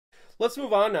Let's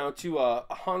move on now to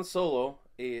Han Solo,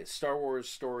 a Star Wars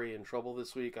story in trouble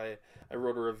this week. I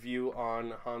wrote a review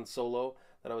on Han Solo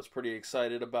that I was pretty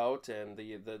excited about, and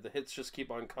the hits just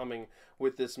keep on coming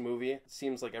with this movie. It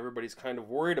seems like everybody's kind of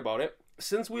worried about it.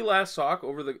 Since we last talked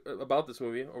about this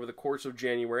movie over the course of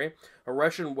January, a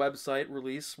Russian website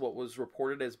released what was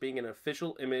reported as being an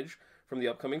official image from the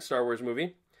upcoming Star Wars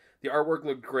movie. The artwork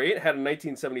looked great. It had a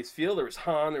 1970s feel. There was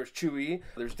Han, there was Chewie,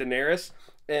 there's Daenerys,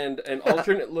 and an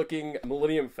alternate-looking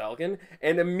Millennium Falcon.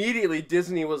 And immediately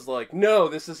Disney was like, no,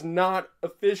 this is not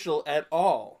official at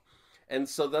all. And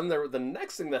so then the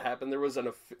next thing that happened, there was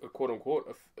a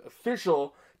quote-unquote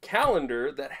official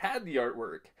calendar that had the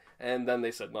artwork. And then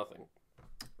they said nothing.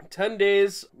 10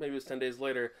 days, maybe it was 10 days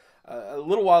later, a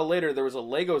little while later, there was a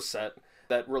Lego set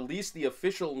that released the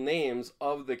official names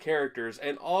of the characters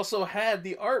and also had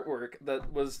the artwork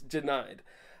that was denied.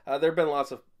 There have been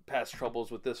lots of past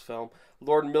troubles with this film.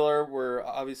 Lord and Miller were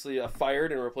obviously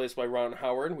fired and replaced by Ron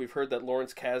Howard. We've heard that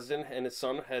Lawrence Kasdan and his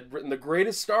son had written the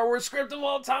greatest Star Wars script of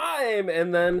all time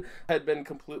and then had been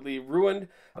completely ruined,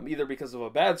 either because of a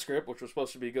bad script, which was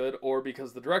supposed to be good, or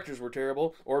because the directors were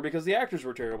terrible, or because the actors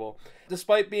were terrible.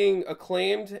 Despite being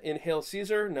acclaimed in Hail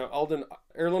Caesar, now Alden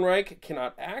Ehrenreich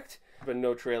cannot act. Been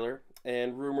no trailer,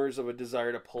 and rumors of a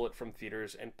desire to pull it from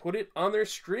theaters and put it on their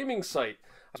streaming site.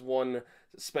 That's one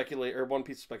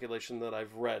piece of speculation that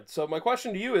I've read. So my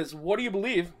question to you is, what do you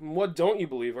believe and what don't you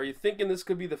believe? Are you thinking this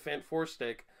could be the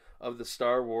Fantastic of the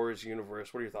Star Wars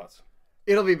universe? What are your thoughts?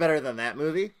 It'll be better than that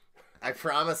movie. I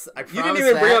promise. You didn't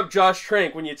even bring up Josh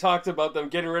Trank when you talked about them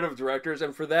getting rid of directors,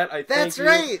 and for that, I think that's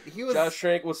right. Josh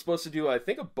Trank was supposed to do, I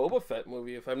think, a Boba Fett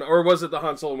movie, if I'm not, or was it the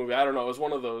Han Solo movie? I don't know. It was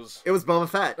one of those. It was Boba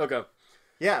Fett. Okay.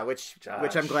 Yeah, which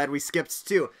I'm glad we skipped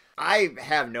too. I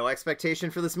have no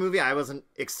expectation for this movie. I wasn't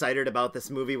excited about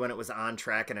this movie when it was on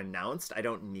track and announced. I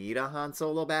don't need a Han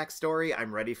Solo backstory.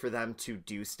 I'm ready for them to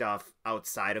do stuff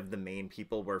outside of the main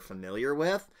people we're familiar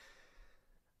with.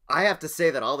 I have to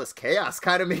say that all this chaos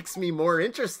kind of makes me more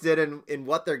interested in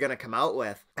what they're going to come out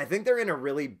with. I think they're in a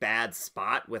really bad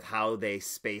spot with how they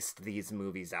spaced these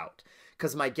movies out.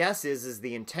 Because my guess is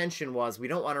the intention was we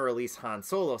don't want to release Han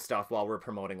Solo stuff while we're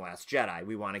promoting Last Jedi.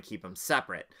 We want to keep them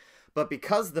separate. But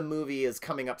because the movie is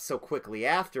coming up so quickly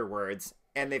afterwards,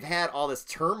 and they've had all this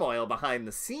turmoil behind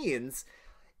the scenes,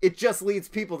 it just leads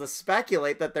people to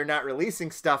speculate that they're not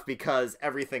releasing stuff because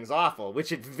everything's awful,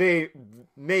 which it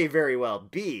may very well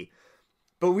be.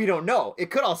 But we don't know. It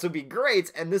could also be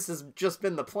great, and this has just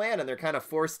been the plan, and they're kind of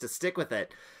forced to stick with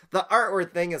it. The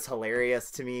artwork thing is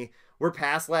hilarious to me. We're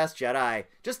past Last Jedi.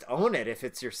 Just own it if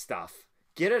it's your stuff.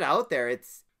 Get it out there.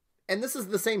 And this is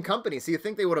the same company, so you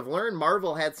think they would have learned.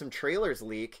 Marvel had some trailers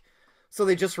leak, so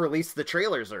they just released the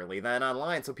trailers early then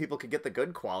online so people could get the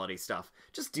good quality stuff.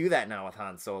 Just do that now with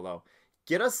Han Solo.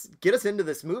 Get us into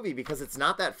this movie because it's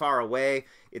not that far away.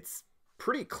 It's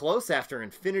pretty close after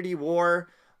Infinity War,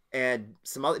 and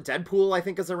some other Deadpool I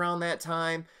think is around that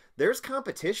time. There's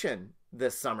competition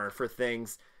this summer for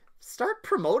things. Start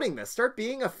promoting this. Start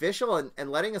being official and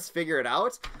letting us figure it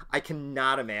out. I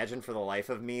cannot imagine for the life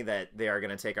of me that they are going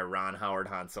to take a Ron Howard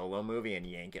Han Solo movie and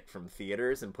yank it from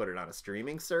theaters and put it on a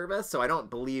streaming service. So I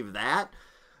don't believe that.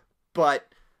 But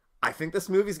I think this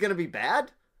movie's going to be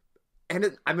bad.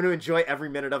 And I'm going to enjoy every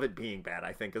minute of it being bad,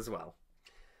 I think, as well.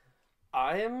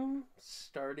 I am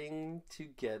starting to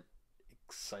get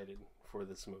excited for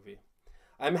this movie.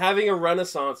 I'm having a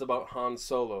renaissance about Han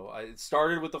Solo. It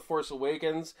started with The Force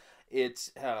Awakens. It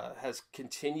has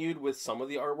continued with some of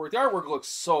the artwork. The artwork looks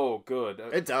so good.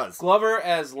 It does. Glover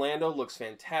as Lando looks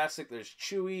fantastic. There's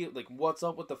Chewie. Like, what's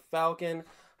up with the Falcon?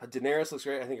 Daenerys looks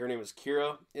great. I think her name is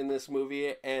Kira in this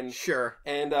movie. And sure.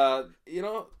 And,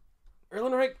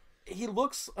 Ehrenreich, he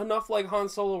looks enough like Han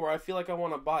Solo where I feel like I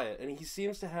want to buy it. And he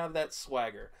seems to have that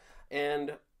swagger.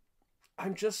 And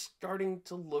I'm just starting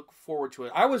to look forward to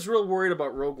it. I was real worried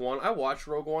about Rogue One. I watched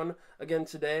Rogue One again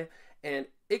today, and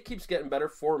it keeps getting better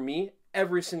for me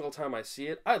every single time I see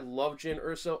it. I love Jyn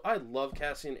Erso. I love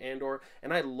Cassian Andor,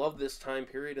 and I love this time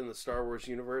period in the Star Wars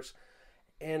universe.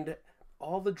 And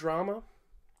all the drama,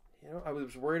 I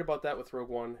was worried about that with Rogue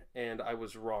One, and I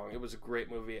was wrong. It was a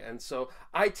great movie. And so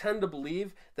I tend to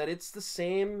believe that it's the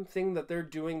same thing that they're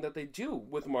doing that they do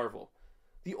with Marvel.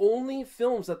 The only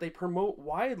films that they promote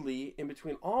widely in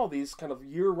between all these kind of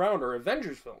year-round are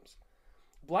Avengers films.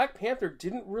 Black Panther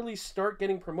didn't really start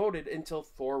getting promoted until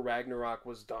Thor Ragnarok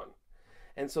was done.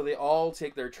 And so they all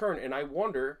take their turn. And I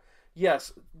wonder,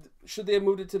 yes, should they have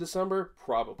moved it to December?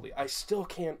 Probably. I still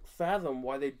can't fathom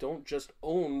why they don't just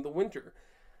own the winter.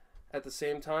 At the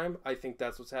same time, I think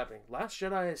that's what's happening. Last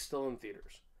Jedi is still in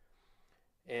theaters.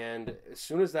 And as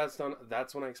soon as that's done,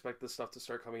 that's when I expect this stuff to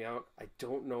start coming out. I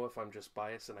don't know if I'm just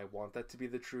biased and I want that to be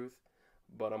the truth,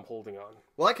 but I'm holding on.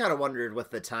 Well, I kind of wondered with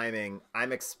the timing.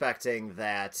 I'm expecting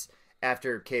that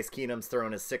after Case Keenum's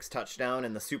thrown his 6th touchdown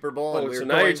in the Super Bowl. Oh, so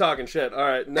now you're talking shit. All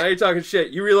right, now you're talking shit.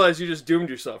 You realize you just doomed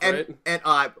yourself, right? And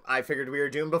I figured we were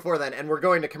doomed before then, and we're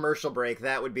going to commercial break.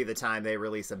 That would be the time they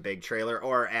release a big trailer,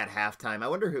 or at halftime. I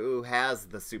wonder who has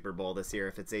the Super Bowl this year,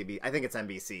 if it's AB. I think it's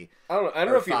NBC. I don't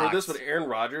know if you heard this, but Aaron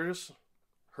Rodgers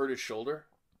hurt his shoulder.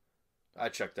 I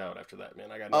checked out after that,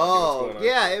 man. I got no idea what's going on.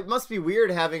 Yeah, it must be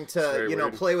weird having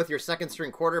to, play with your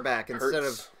second-string quarterback instead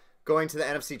of going to the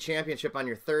NFC Championship on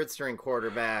your 3rd-string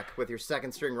quarterback with your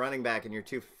 2nd-string running back and your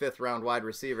 2 5th-round wide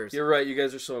receivers. You're right. You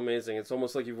guys are so amazing. It's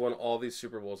almost like you've won all these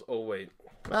Super Bowls. Oh, wait.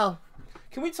 Well.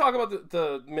 Can we talk about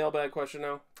the mailbag question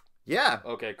now? Yeah.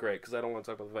 Okay, great, because I don't want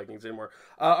to talk about the Vikings anymore.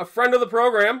 A friend of the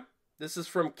program, this is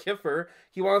from Kiffer.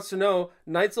 He wants to know,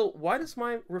 Neitzel, why does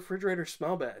my refrigerator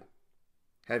smell bad?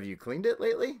 Have you cleaned it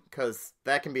lately? Because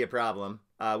that can be a problem.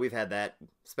 We've had that,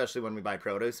 especially when we buy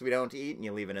produce we don't eat, and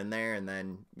you leave it in there, and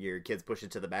then your kids push it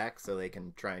to the back so they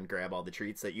can try and grab all the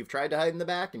treats that you've tried to hide in the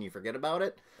back, and you forget about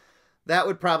it. That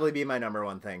would probably be my number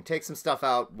one thing. Take some stuff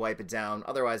out, wipe it down.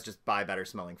 Otherwise, just buy better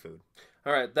smelling food.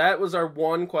 All right, that was our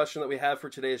one question that we have for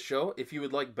today's show. If you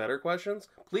would like better questions,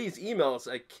 please email us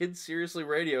at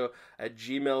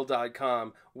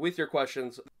kidseriouslyradio@gmail.com with your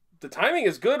questions. The timing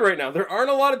is good right now. There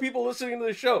aren't a lot of people listening to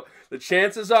the show. The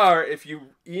chances are, if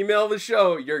you email the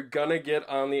show, you're gonna get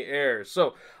on the air.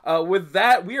 So with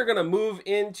that, we are gonna move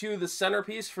into the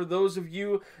centerpiece. For those of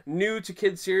you new to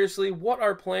Kids Seriously, what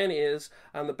our plan is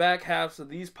on the back halves of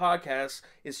these podcasts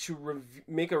is to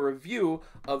make a review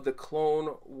of the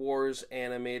Clone Wars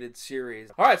animated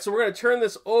series. All right, so we're gonna turn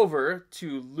this over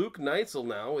to Luke Neitzel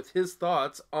now with his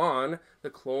thoughts on the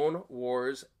Clone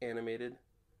Wars animated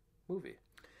movie.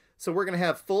 So we're going to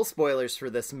have full spoilers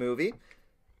for this movie.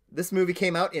 This movie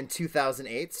came out in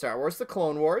 2008, Star Wars The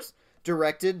Clone Wars,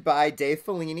 directed by Dave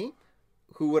Filoni,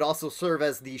 who would also serve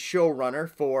as the showrunner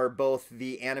for both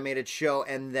the animated show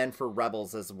and then for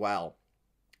Rebels as well.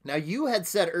 Now, you had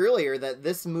said earlier that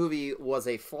this movie was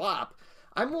a flop.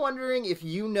 I'm wondering if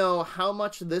you know how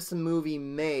much this movie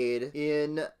made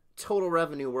in total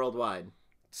revenue worldwide.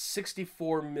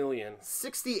 64 million.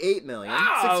 68 million.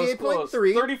 Ah,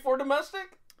 68.3. 34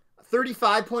 domestic?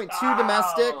 35.2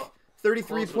 domestic,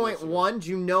 33.1. Do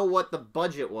you know what the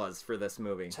budget was for this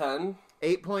movie? 10.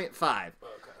 8.5. Okay.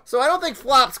 So I don't think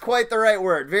flop's quite the right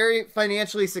word. Very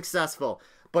financially successful,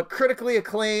 but critically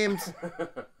acclaimed,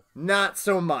 not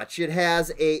so much. It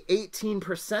has a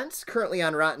 18% currently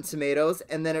on Rotten Tomatoes,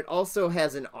 and then it also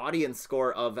has an audience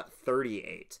score of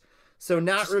 38. So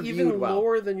not Just reviewed even well.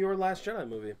 Lower than your Last Jedi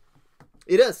movie.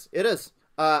 It is.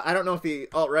 I don't know if the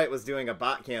alt-right was doing a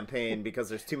bot campaign because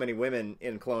there's too many women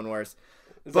in Clone Wars.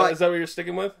 Is that what you're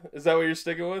sticking with? Is that what you're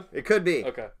sticking with? It could be.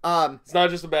 Okay. It's not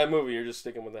just a bad movie. You're just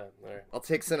sticking with that. All right. I'll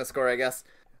take CineScore, I guess.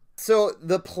 So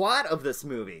the plot of this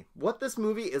movie, what this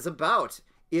movie is about,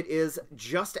 it is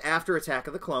just after Attack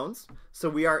of the Clones. So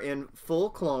we are in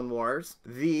full Clone Wars.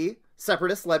 The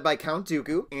Separatists, led by Count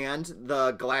Dooku, and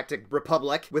the Galactic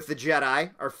Republic with the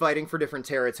Jedi are fighting for different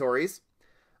territories.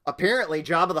 Apparently,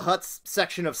 Jabba the Hutt's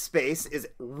section of space is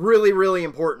really, really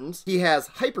important. He has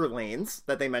hyperlanes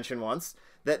that they mention once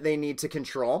that they need to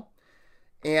control.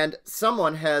 And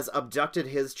someone has abducted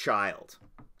his child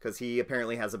because he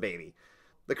apparently has a baby.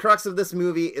 The crux of this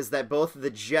movie is that both the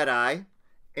Jedi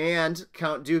and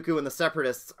Count Dooku and the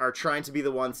Separatists are trying to be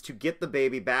the ones to get the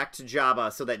baby back to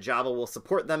Jabba so that Jabba will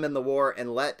support them in the war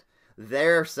and let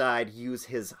their side use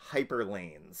his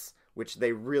hyperlanes, which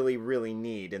they really, really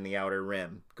need in the Outer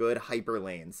Rim. Good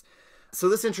hyperlanes. So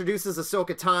this introduces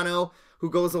Ahsoka Tano, who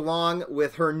goes along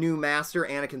with her new master,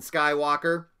 Anakin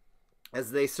Skywalker,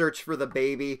 as they search for the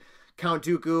baby. Count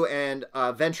Dooku and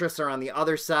Ventress are on the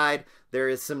other side. There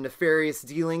is some nefarious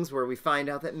dealings where we find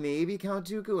out that maybe Count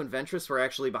Dooku and Ventress were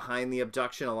actually behind the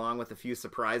abduction, along with a few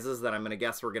surprises that I'm going to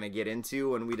guess we're going to get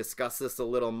into when we discuss this a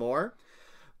little more.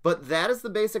 But that is the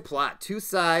basic plot. Two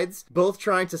sides, both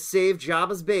trying to save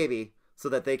Jabba's baby so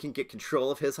that they can get control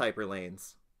of his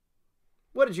hyperlanes.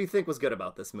 What did you think was good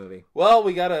about this movie? Well,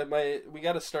 we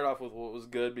gotta start off with what was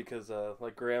good because,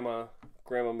 like Grandma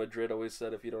Madrid always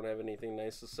said, if you don't have anything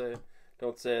nice to say,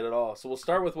 don't say it at all. So we'll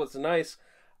start with what's nice.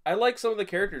 I like some of the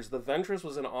characters. The Ventress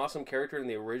was an awesome character in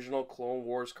the original Clone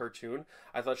Wars cartoon.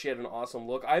 I thought she had an awesome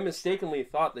look. I mistakenly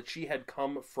thought that she had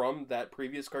come from that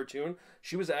previous cartoon.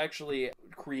 She was actually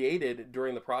created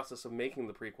during the process of making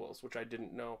the prequels, which I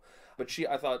didn't know. But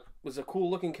I thought, was a cool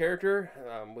looking character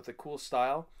with a cool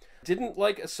style. Didn't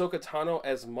like Ahsoka Tano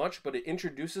as much, but it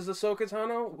introduces Ahsoka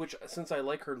Tano, which, since I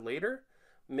like her later,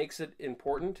 makes it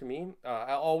important to me.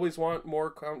 I always want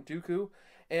more Count Dooku,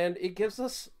 and it gives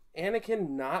us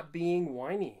Anakin not being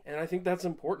whiny, and I think that's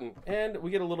important. And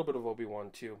we get a little bit of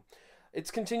Obi-Wan too.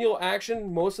 It's continual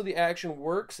action. Most of the action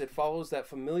works. It follows that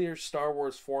familiar Star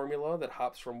Wars formula that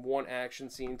hops from one action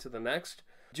scene to the next.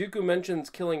 Dooku mentions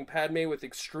killing Padme with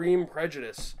extreme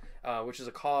prejudice, which is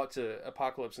a call out to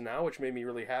Apocalypse Now, which made me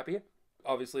really happy.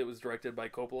 Obviously, it was directed by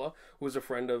Coppola, who was a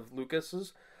friend of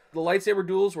Lucas's. The lightsaber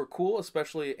duels were cool,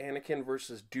 especially Anakin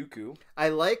versus Dooku. I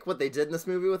like what they did in this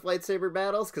movie with lightsaber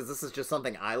battles, because this is just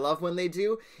something I love when they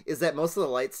do, is that most of the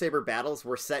lightsaber battles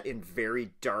were set in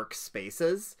very dark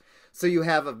spaces. So you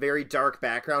have a very dark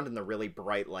background and the really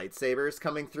bright lightsabers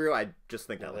coming through. I just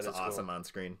think that looks awesome on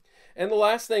screen. And the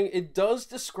last thing, it does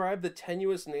describe the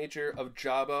tenuous nature of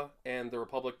Jabba and the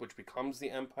Republic, which becomes the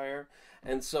Empire.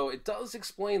 And so it does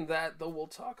explain that, though we'll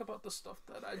talk about the stuff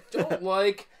that I don't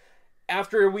like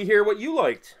after we hear what you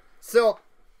liked. So,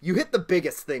 you hit the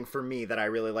biggest thing for me that I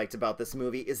really liked about this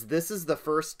movie, is this is the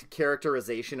first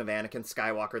characterization of Anakin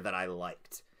Skywalker that I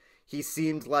liked. He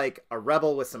seemed like a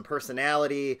rebel with some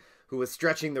personality, who was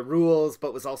stretching the rules,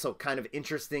 but was also kind of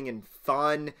interesting and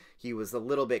fun. He was a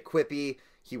little bit quippy.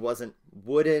 He wasn't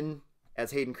wooden,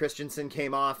 as Hayden Christensen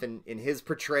came off in his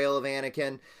portrayal of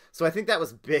Anakin. So I think that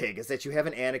was big, is that you have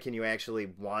an Anakin you actually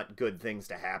want good things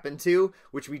to happen to,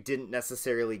 which we didn't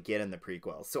necessarily get in the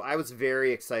prequels. So I was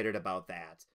very excited about that.